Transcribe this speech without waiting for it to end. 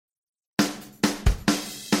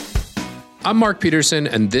I'm Mark Peterson,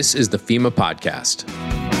 and this is the FEMA Podcast.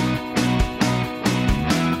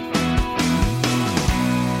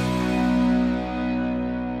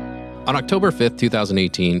 On October 5th,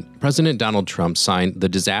 2018, President Donald Trump signed the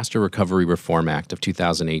Disaster Recovery Reform Act of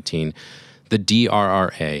 2018, the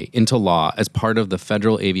DRRA, into law as part of the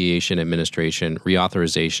Federal Aviation Administration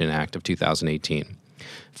Reauthorization Act of 2018.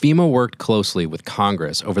 FEMA worked closely with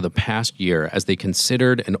Congress over the past year as they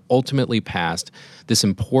considered and ultimately passed this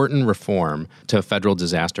important reform to federal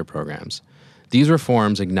disaster programs. These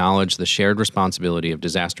reforms acknowledge the shared responsibility of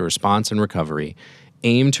disaster response and recovery,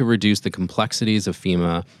 aim to reduce the complexities of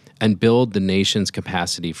FEMA, and build the nation's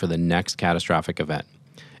capacity for the next catastrophic event.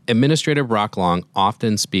 Administrator Brock Long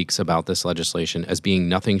often speaks about this legislation as being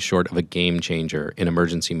nothing short of a game changer in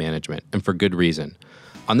emergency management, and for good reason.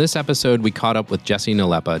 On this episode, we caught up with Jessi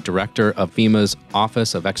Nalepa, director of FEMA's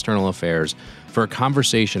Office of External Affairs, for a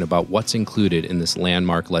conversation about what's included in this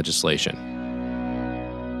landmark legislation.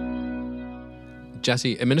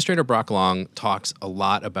 Jessi, Administrator Brock Long talks a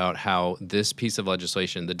lot about how this piece of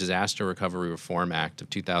legislation, the Disaster Recovery Reform Act of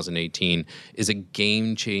 2018, is a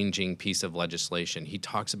game-changing piece of legislation. He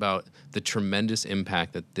talks about the tremendous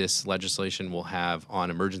impact that this legislation will have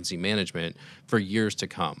on emergency management for years to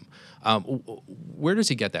come. Where does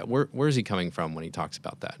he get that? Where is he coming from when he talks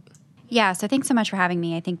about that? Yeah, so thanks so much for having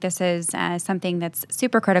me. I think this is something that's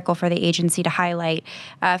super critical for the agency to highlight.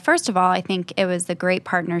 First of all, I think it was the great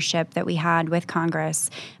partnership that we had with Congress,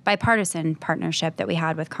 bipartisan partnership that we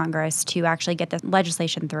had with Congress to actually get the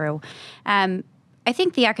legislation through. I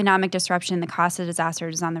think the economic disruption, the cost of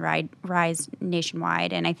disasters is on the rise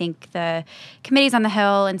nationwide. And I think the committees on the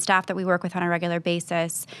Hill and staff that we work with on a regular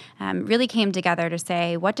basis really came together to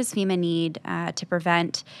say, what does FEMA need to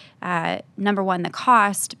prevent, number one, the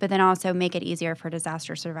cost, but then also make it easier for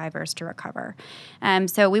disaster survivors to recover.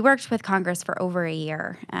 So we worked with Congress for over a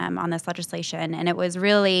year on this legislation, and it was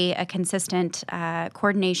really a consistent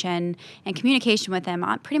coordination and communication with them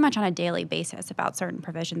pretty much on a daily basis about certain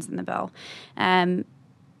provisions in the bill.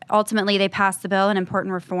 Ultimately, they passed the bill and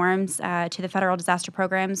important reforms to the federal disaster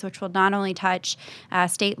programs, which will not only touch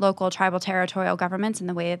state, local, tribal, territorial governments in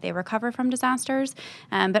the way that they recover from disasters,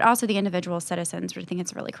 but also the individual citizens, which I think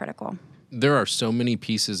it's really critical. There are so many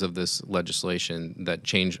pieces of this legislation that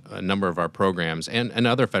change a number of our programs and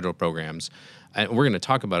other federal programs. And we're going to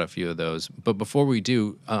talk about a few of those. But before we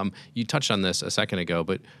do, you touched on this a second ago,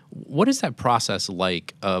 but what is that process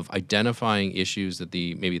like of identifying issues that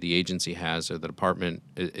maybe the agency has or the department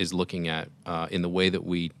is looking at in the way that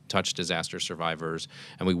we touch disaster survivors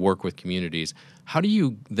and we work with communities? How do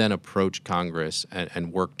you then approach Congress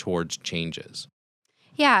and work towards changes?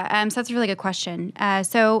 Yeah, so that's a really good question.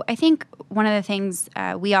 So I think one of the things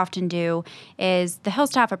we often do is the Hill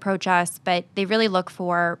staff approach us, but they really look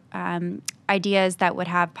for ideas that would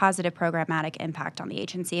have positive programmatic impact on the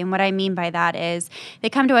agency. And what I mean by that is they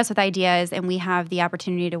come to us with ideas and we have the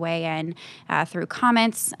opportunity to weigh in through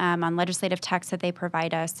comments on legislative text that they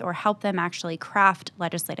provide us or help them actually craft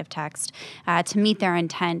legislative text to meet their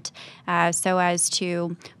intent so as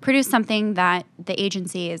to produce something that the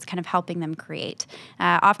agency is kind of helping them create.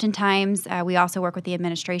 Oftentimes, we also work with the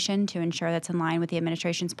administration to ensure that's in line with the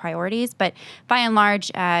administration's priorities. But by and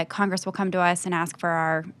large, Congress will come to us and ask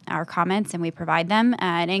for our comments, and we provide them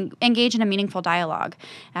and engage in a meaningful dialogue.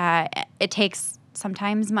 It takes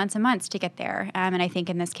sometimes months and months to get there. And I think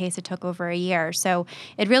in this case, it took over a year. So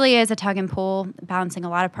it really is a tug and pull, balancing a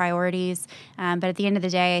lot of priorities. But at the end of the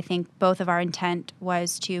day, I think both of our intent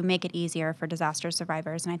was to make it easier for disaster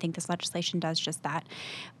survivors. And I think this legislation does just that.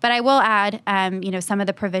 But I will add, some of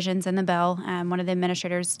the provisions in the bill. One of the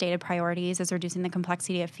administrator's stated priorities is reducing the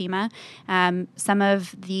complexity of FEMA. Some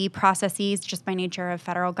of the processes, just by nature of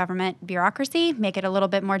federal government bureaucracy, make it a little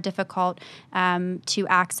bit more difficult to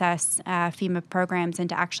access FEMA programs and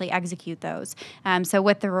to actually execute those. So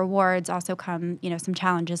with the rewards also come, some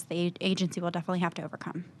challenges the agency will definitely have to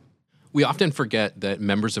overcome. We often forget that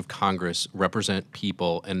members of Congress represent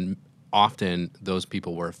people, and often those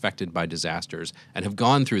people were affected by disasters and have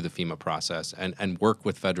gone through the FEMA process and work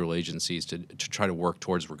with federal agencies to try to work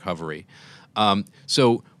towards recovery.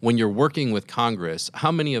 So when you're working with Congress,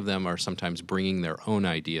 how many of them are sometimes bringing their own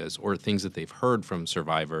ideas or things that they've heard from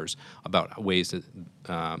survivors about ways that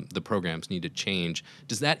the programs need to change?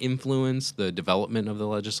 Does that influence the development of the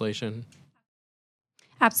legislation?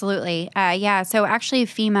 Absolutely. So actually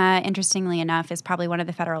FEMA, interestingly enough, is probably one of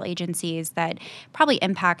the federal agencies that probably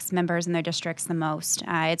impacts members in their districts the most.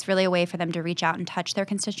 It's really a way for them to reach out and touch their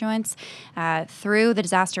constituents through the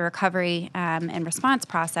disaster recovery and response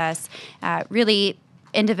process. Really,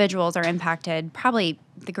 individuals are impacted probably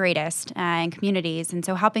the greatest in communities. And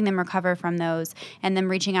so helping them recover from those and them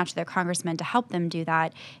reaching out to their congressman to help them do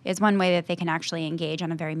that is one way that they can actually engage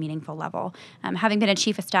on a very meaningful level. Having been a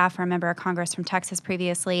chief of staff for a member of Congress from Texas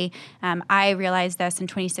previously, I realized this in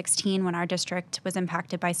 2016 when our district was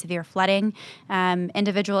impacted by severe flooding.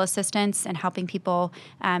 Individual assistance and helping people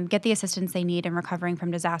get the assistance they need in recovering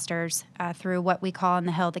from disasters through what we call on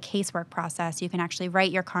the Hill the casework process. You can actually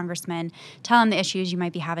write your congressman, tell them the issues you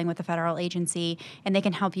might be having with a federal agency, and they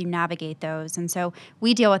can help you navigate those. And so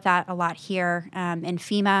we deal with that a lot here in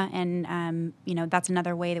FEMA, and that's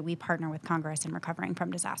another way that we partner with Congress in recovering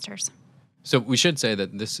from disasters. So we should say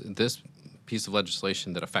that this piece of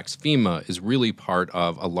legislation that affects FEMA is really part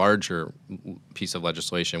of a larger piece of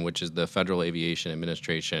legislation, which is the Federal Aviation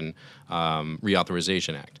Administration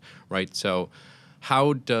Reauthorization Act, right? So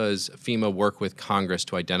how does FEMA work with Congress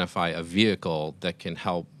to identify a vehicle that can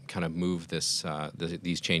help kind of move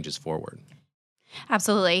these changes forward?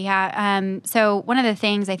 Absolutely, yeah. So one of the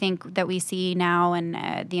things I think that we see now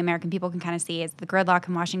and the American people can kind of see is the gridlock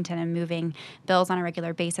in Washington and moving bills on a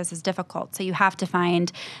regular basis is difficult. So you have to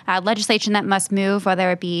find legislation that must move,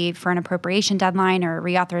 whether it be for an appropriation deadline or a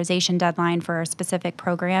reauthorization deadline for a specific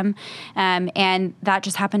program. And that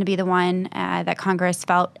just happened to be the one that Congress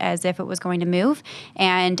felt as if it was going to move.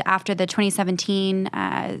 And after the 2017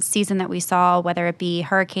 season that we saw, whether it be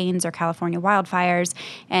hurricanes or California wildfires,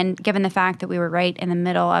 and given the fact that we were right in the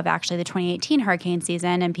middle of actually the 2018 hurricane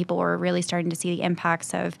season, and people were really starting to see the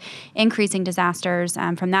impacts of increasing disasters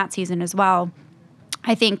from that season as well,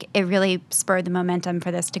 I think it really spurred the momentum for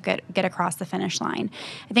this to get across the finish line.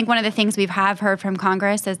 I think one of the things we have heard from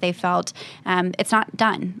Congress is they felt it's not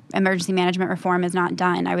done. Emergency management reform is not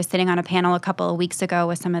done. I was sitting on a panel a couple of weeks ago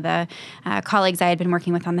with some of the colleagues I had been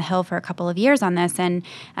working with on the Hill for a couple of years on this, and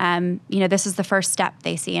this is the first step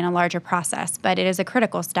they see in a larger process, but it is a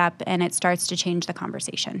critical step, and it starts to change the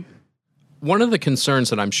conversation. One of the concerns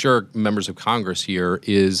that I'm sure members of Congress hear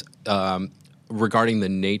is regarding the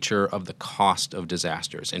nature of the cost of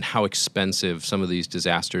disasters and how expensive some of these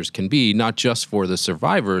disasters can be, not just for the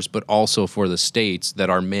survivors, but also for the states that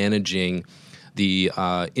are managing the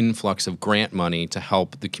influx of grant money to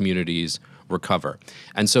help the communities recover.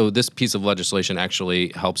 And so this piece of legislation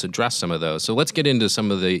actually helps address some of those. So let's get into some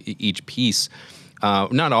of each piece.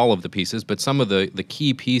 Not all of the pieces, but some of the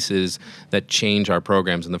key pieces that change our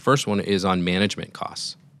programs. And the first one is on management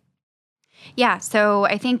costs. Yeah, so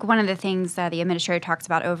I think one of the things the administrator talks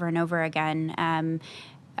about over and over again,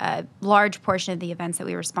 a large portion of the events that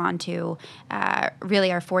we respond to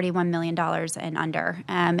really are $41 million and under.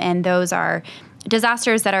 And those are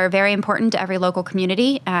disasters that are very important to every local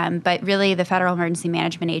community, but really the Federal Emergency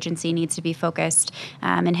Management Agency needs to be focused,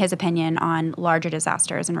 in his opinion, on larger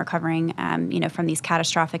disasters and recovering from these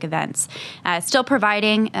catastrophic events. Still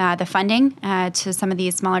providing the funding to some of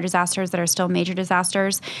these smaller disasters that are still major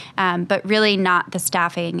disasters, but really not the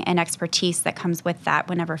staffing and expertise that comes with that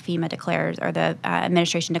whenever FEMA declares or the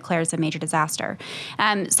administration declares a major disaster.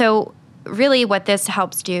 So really what this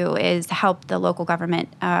helps do is help the local government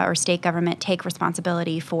or state government take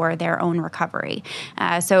responsibility for their own recovery.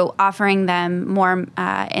 So offering them more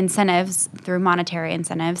incentives through monetary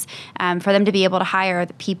incentives for them to be able to hire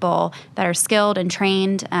the people that are skilled and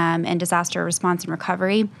trained in disaster response and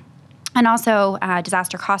recovery. And also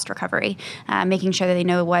disaster cost recovery, making sure that they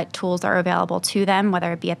know what tools are available to them,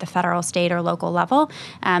 whether it be at the federal, state, or local level,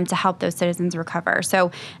 to help those citizens recover.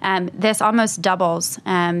 So this almost doubles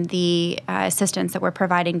the assistance that we're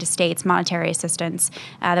providing to states, monetary assistance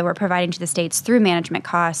that we're providing to the states through management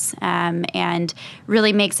costs, and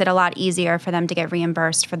really makes it a lot easier for them to get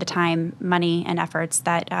reimbursed for the time, money, and efforts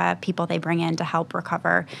that people they bring in to help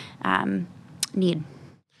recover need.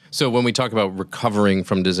 So when we talk about recovering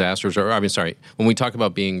from disasters, when we talk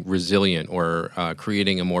about being resilient or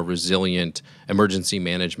creating a more resilient emergency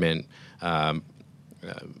management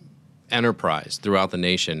enterprise throughout the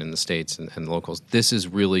nation and the states and locals, this is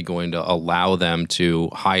really going to allow them to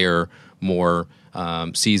hire more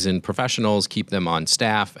seasoned professionals, keep them on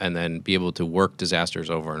staff, and then be able to work disasters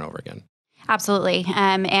over and over again. Absolutely,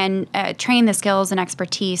 and train the skills and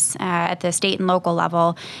expertise at the state and local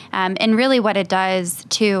level. And really what it does,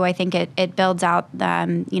 too, I think it builds out,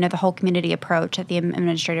 the whole community approach that the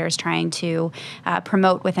administrator is trying to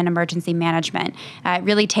promote within emergency management. It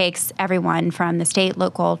really takes everyone from the state,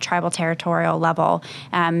 local, tribal, territorial level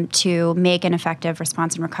to make an effective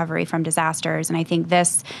response and recovery from disasters. And I think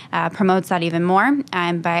this promotes that even more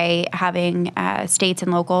by having states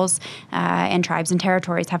and locals and tribes and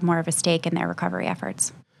territories have more of a stake in their recovery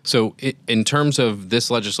efforts. So, in terms of this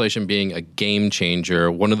legislation being a game changer,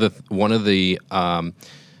 one of the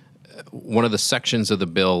one of the sections of the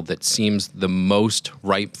bill that seems the most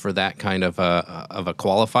ripe for that kind of a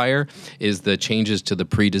qualifier is the changes to the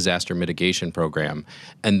pre-disaster mitigation program,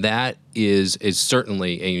 and that is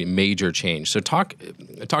certainly a major change. So talk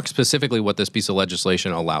specifically what this piece of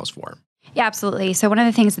legislation allows for. Yeah, absolutely. So one of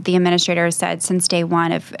the things that the administrator has said since day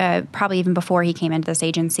one of probably even before he came into this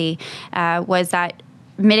agency was that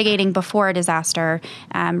mitigating before a disaster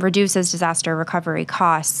reduces disaster recovery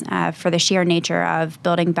costs for the sheer nature of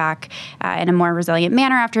building back in a more resilient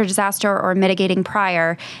manner after a disaster, or mitigating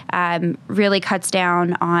prior really cuts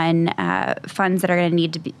down on funds that are going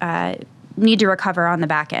to need to recover on the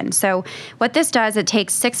back end. So what this does, it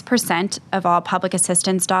takes 6% of all public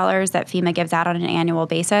assistance dollars that FEMA gives out on an annual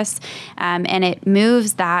basis, and it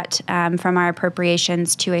moves that from our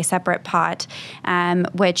appropriations to a separate pot,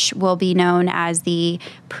 which will be known as the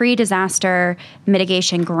Pre-Disaster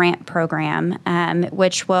Mitigation Grant Program,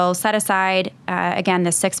 which will set aside, again, the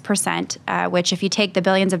 6%, which if you take the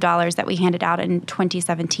billions of dollars that we handed out in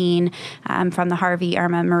 2017 from the Harvey,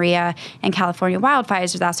 Irma, Maria, and California wildfire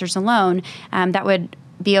disasters alone, that would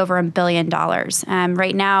be over $1 billion.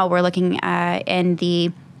 Right now, we're looking in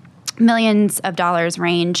the millions of dollars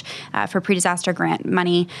range for pre-disaster grant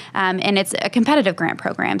money, and it's a competitive grant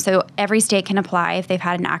program. So every state can apply if they've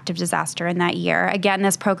had an active disaster in that year. Again,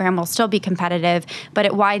 this program will still be competitive, but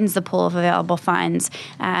it widens the pool of available funds,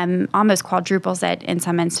 almost quadruples it in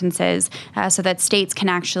some instances, so that states can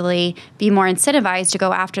actually be more incentivized to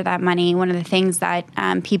go after that money. One of the things that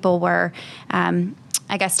people were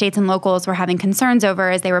I guess states and locals were having concerns over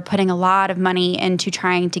as they were putting a lot of money into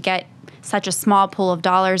trying to get such a small pool of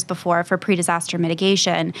dollars before for pre-disaster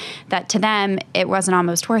mitigation, that to them it wasn't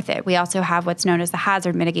almost worth it. We also have what's known as the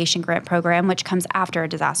Hazard Mitigation Grant Program, which comes after a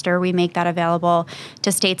disaster. We make that available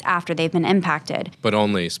to states after they've been impacted. But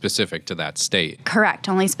only specific to that state. Correct,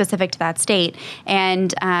 only specific to that state.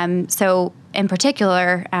 And so in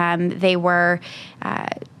particular, they were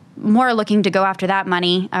more looking to go after that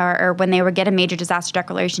money, or when they would get a major disaster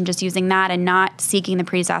declaration, just using that and not seeking the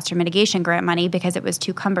pre-disaster mitigation grant money because it was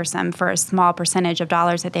too cumbersome for a small percentage of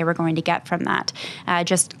dollars that they were going to get from that,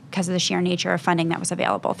 just because of the sheer nature of funding that was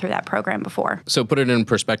available through that program before. So put it in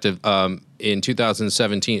perspective, in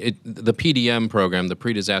 2017, the PDM program, the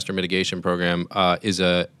pre-disaster mitigation program, is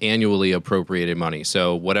a annually appropriated money.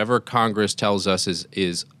 So whatever Congress tells us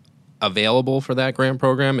is available for that grant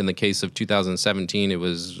program. In the case of 2017, it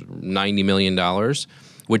was $90 million,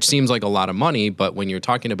 which seems like a lot of money, but when you're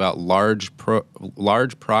talking about large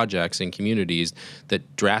projects in communities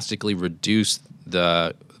that drastically reduce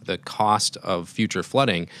the cost of future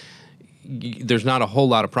flooding, there's not a whole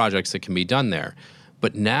lot of projects that can be done there.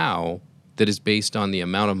 But now that is based on the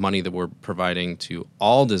amount of money that we're providing to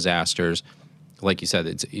all disasters, like you said,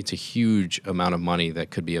 it's a huge amount of money that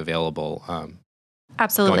could be available.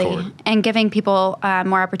 Absolutely. And giving people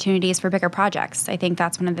more opportunities for bigger projects. I think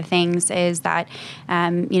that's one of the things is that,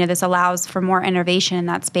 this allows for more innovation in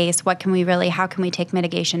that space. How can we take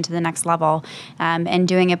mitigation to the next level, and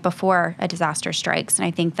doing it before a disaster strikes? And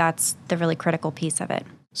I think that's the really critical piece of it.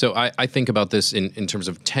 So I think about this in terms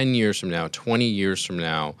of 10 years from now, 20 years from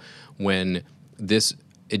now, when this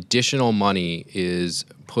additional money is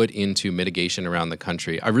put into mitigation around the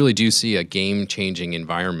country. I really do see a game-changing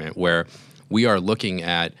environment where we are looking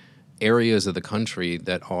at areas of the country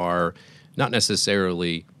that are not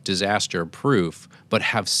necessarily disaster-proof, but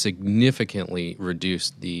have significantly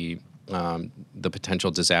reduced the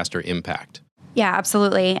potential disaster impact. Yeah,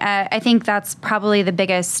 absolutely. I think that's probably the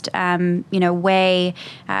biggest, way.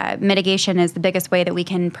 Mitigation is the biggest way that we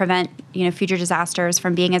can prevent, future disasters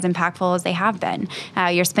from being as impactful as they have been.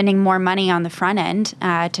 You're spending more money on the front end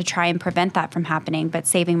to try and prevent that from happening, but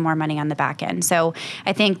saving more money on the back end. So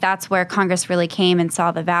I think that's where Congress really came and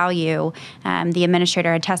saw the value. The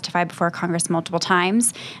administrator had testified before Congress multiple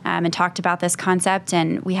times and talked about this concept,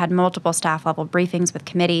 and we had multiple staff-level briefings with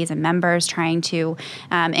committees and members trying to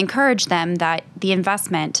encourage them that the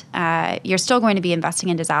investment, you're still going to be investing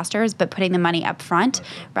in disasters, but putting the money up front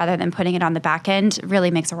rather than putting it on the back end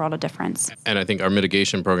really makes a world of difference. And I think our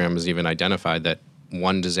mitigation program has even identified that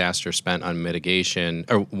 $1 spent on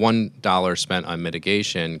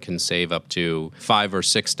mitigation can save up to $5 or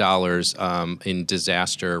 $6 in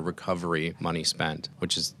disaster recovery money spent,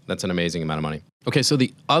 that's an amazing amount of money. Okay, so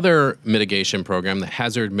the other mitigation program, the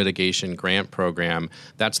Hazard Mitigation Grant Program,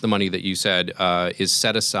 that's the money that you said is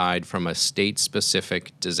set aside from a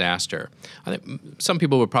state-specific disaster. I think some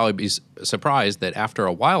people would probably be surprised that after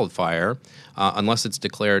a wildfire, unless it's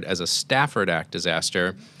declared as a Stafford Act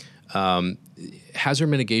disaster, hazard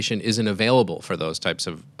mitigation isn't available for those types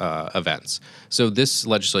of events. So this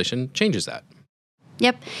legislation changes that.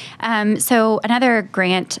 Yep. So another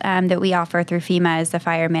grant that we offer through FEMA is the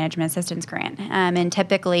Fire Management Assistance Grant. And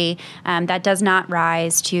typically that does not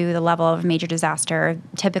rise to the level of a major disaster.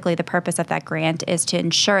 Typically the purpose of that grant is to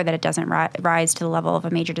ensure that it doesn't rise to the level of a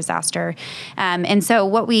major disaster. And so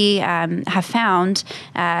what we have found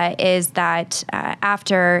is that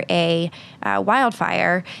after a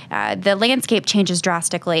wildfire, the landscape changes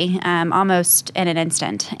drastically, almost in an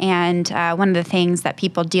instant. And one of the things that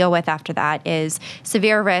people deal with after that is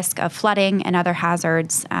severe risk of flooding and other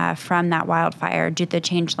hazards from that wildfire due to the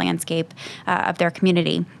changed landscape of their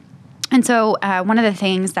community. And so one of the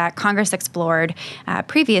things that Congress explored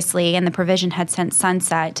previously, and the provision had since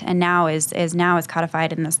sunset and now is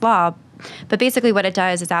codified in this law. But basically what it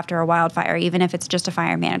does is after a wildfire, even if it's just a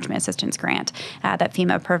fire management assistance grant that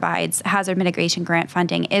FEMA provides, hazard mitigation grant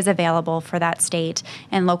funding is available for that state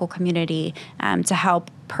and local community to help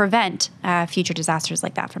prevent future disasters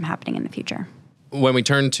like that from happening in the future. When we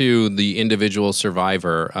turn to the individual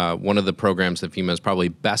survivor, one of the programs that FEMA is probably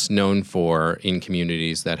best known for in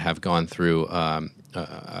communities that have gone through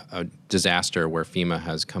a disaster where FEMA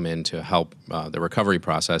has come in to help the recovery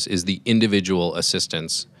process is the individual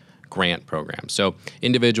assistance grant program. So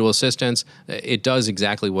individual assistance, it does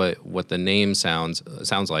exactly what the name sounds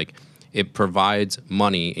like. It provides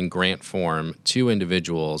money in grant form to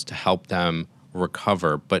individuals to help them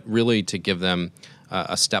recover, but really to give them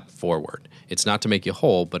a step forward. It's not to make you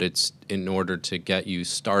whole, but it's in order to get you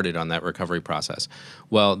started on that recovery process.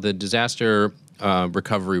 Well, the Disaster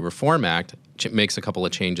Recovery Reform Act makes a couple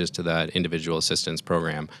of changes to that individual assistance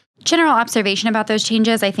program. General observation about those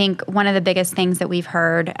changes, I think one of the biggest things that we've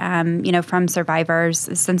heard, from survivors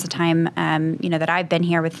since the time, that I've been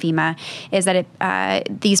here with FEMA is that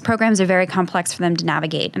these programs are very complex for them to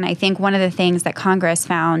navigate. And I think one of the things that Congress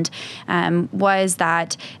found was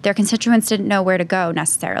that their constituents didn't know where to go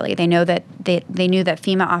necessarily. They know that they knew that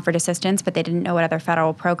FEMA offered assistance, but they didn't know what other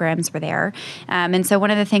federal programs were there. And so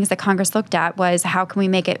one of the things that Congress looked at was how can we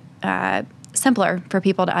make it simpler for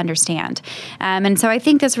people to understand. And so I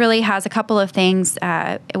think this really has a couple of things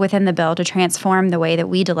within the bill to transform the way that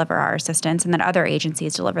we deliver our assistance and that other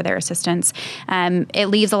agencies deliver their assistance. It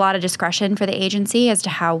leaves a lot of discretion for the agency as to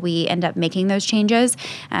how we end up making those changes.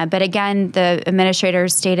 But again, the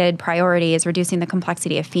administrator's stated priority is reducing the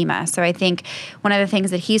complexity of FEMA. So I think one of the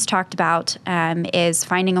things that he's talked about is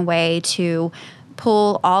finding a way to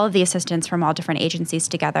pull all of the assistance from all different agencies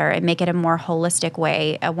together and make it a more holistic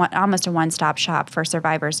way, almost a one-stop shop for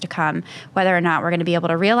survivors to come. Whether or not we're going to be able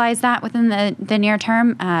to realize that within the near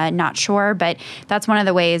term, not sure, but that's one of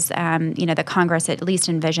the ways that Congress at least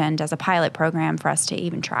envisioned as a pilot program for us to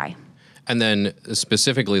even try. And then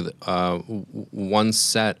specifically, one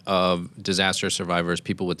set of disaster survivors,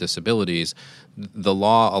 people with disabilities, the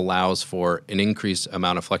law allows for an increased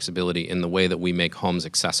amount of flexibility in the way that we make homes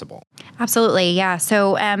accessible. Absolutely, yeah.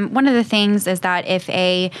 So one of the things is that if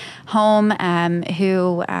a home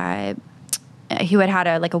who had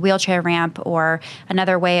a wheelchair ramp or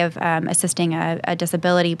another way of assisting a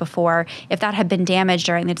disability before, if that had been damaged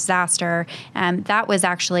during the disaster, that was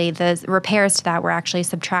actually, the repairs to that were actually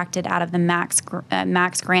subtracted out of the max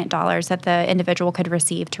grant dollars that the individual could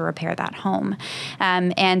receive to repair that home.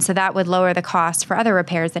 And so that would lower the cost for other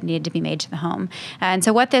repairs that needed to be made to the home. And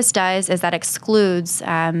so what this does is that excludes,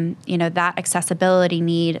 that accessibility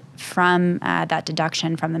need from that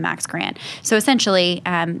deduction from the max grant. So essentially,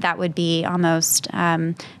 that would be almost,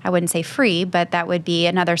 I wouldn't say free, but that would be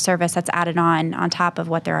another service that's added on top of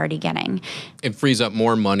what they're already getting. It frees up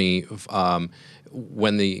more money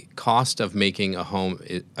when the cost of making a home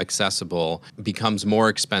accessible becomes more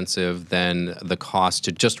expensive than the cost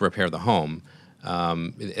to just repair the home.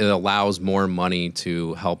 It allows more money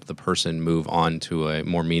to help the person move on to a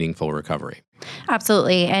more meaningful recovery.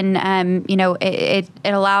 Absolutely, and it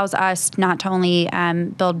allows us not to only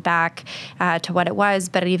build back to what it was,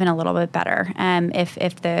 but even a little bit better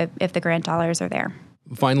if the grant dollars are there.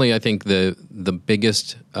 Finally, I think the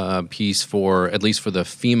biggest piece for, at least for the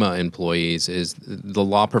FEMA employees, is the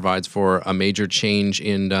law provides for a major change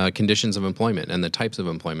in conditions of employment and the types of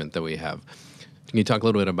employment that we have. Can you talk a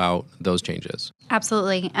little bit about those changes?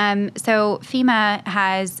 Absolutely. So FEMA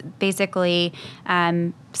has basically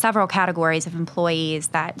several categories of employees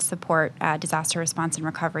that support disaster response and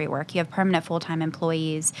recovery work. You have permanent full-time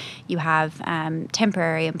employees, you have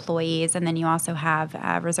temporary employees, and then you also have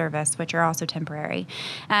reservists, which are also temporary.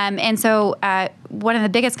 And so one of the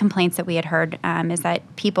biggest complaints that we had heard is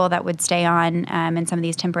that people that would stay on in some of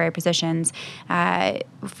these temporary positions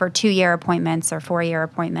for 2-year appointments or 4-year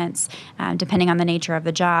appointments, depending on the nature of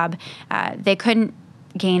the job, they couldn't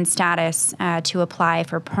gain status to apply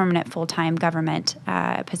for permanent full-time government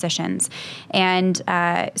positions. And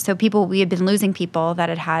so we had been losing people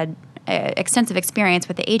that had extensive experience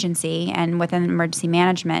with the agency and within emergency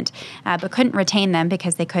management, but couldn't retain them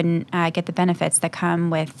because they couldn't get the benefits that come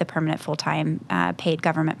with the permanent full-time paid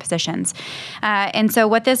government positions. And so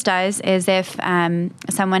what this does is if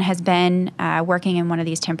someone has been working in one of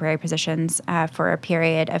these temporary positions for a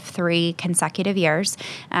period of 3 consecutive years,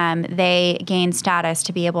 they gain status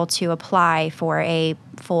to be able to apply for a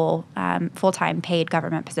full-time paid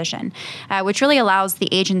government position, which really allows the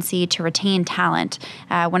agency to retain talent.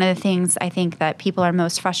 One of the things I think that people are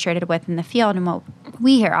most frustrated with in the field, and what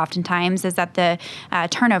we hear oftentimes, is that the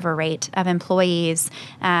turnover rate of employees,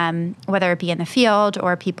 whether it be in the field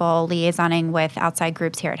or people liaisoning with outside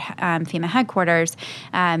groups here at FEMA headquarters,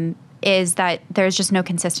 is that there's just no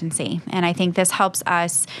consistency. And I think this helps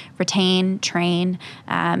us retain, train,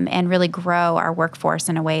 and really grow our workforce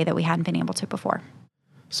in a way that we hadn't been able to before.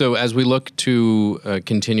 So as we look to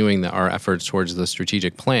continuing our efforts towards the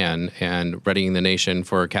strategic plan and readying the nation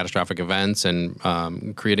for catastrophic events and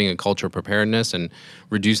creating a culture of preparedness and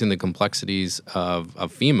reducing the complexities of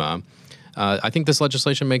FEMA, I think this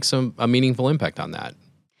legislation makes a meaningful impact on that.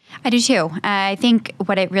 I do too. I think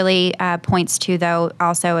what it really points to, though,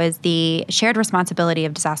 also is the shared responsibility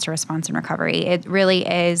of disaster response and recovery. It really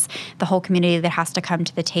is the whole community that has to come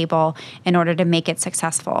to the table in order to make it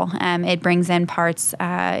successful. It brings in parts.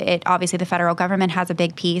 Obviously, the federal government has a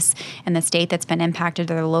big piece in the state that's been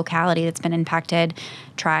impacted, or the locality that's been impacted,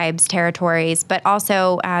 tribes, territories, but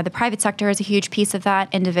also the private sector is a huge piece of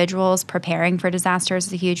that. Individuals preparing for disasters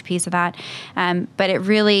is a huge piece of that. But it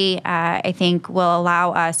really, I think, will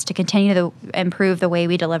allow us to continue to improve the way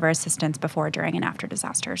we deliver assistance before, during, and after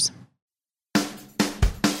disasters.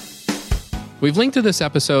 We've linked to this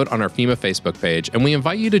episode on our FEMA Facebook page, and we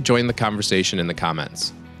invite you to join the conversation in the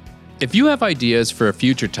comments. If you have ideas for a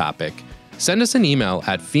future topic, send us an email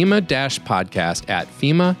at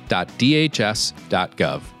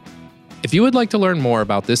fema-podcast@fema.dhs.gov. If you would like to learn more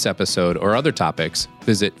about this episode or other topics,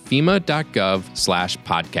 visit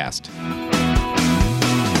fema.gov/podcast.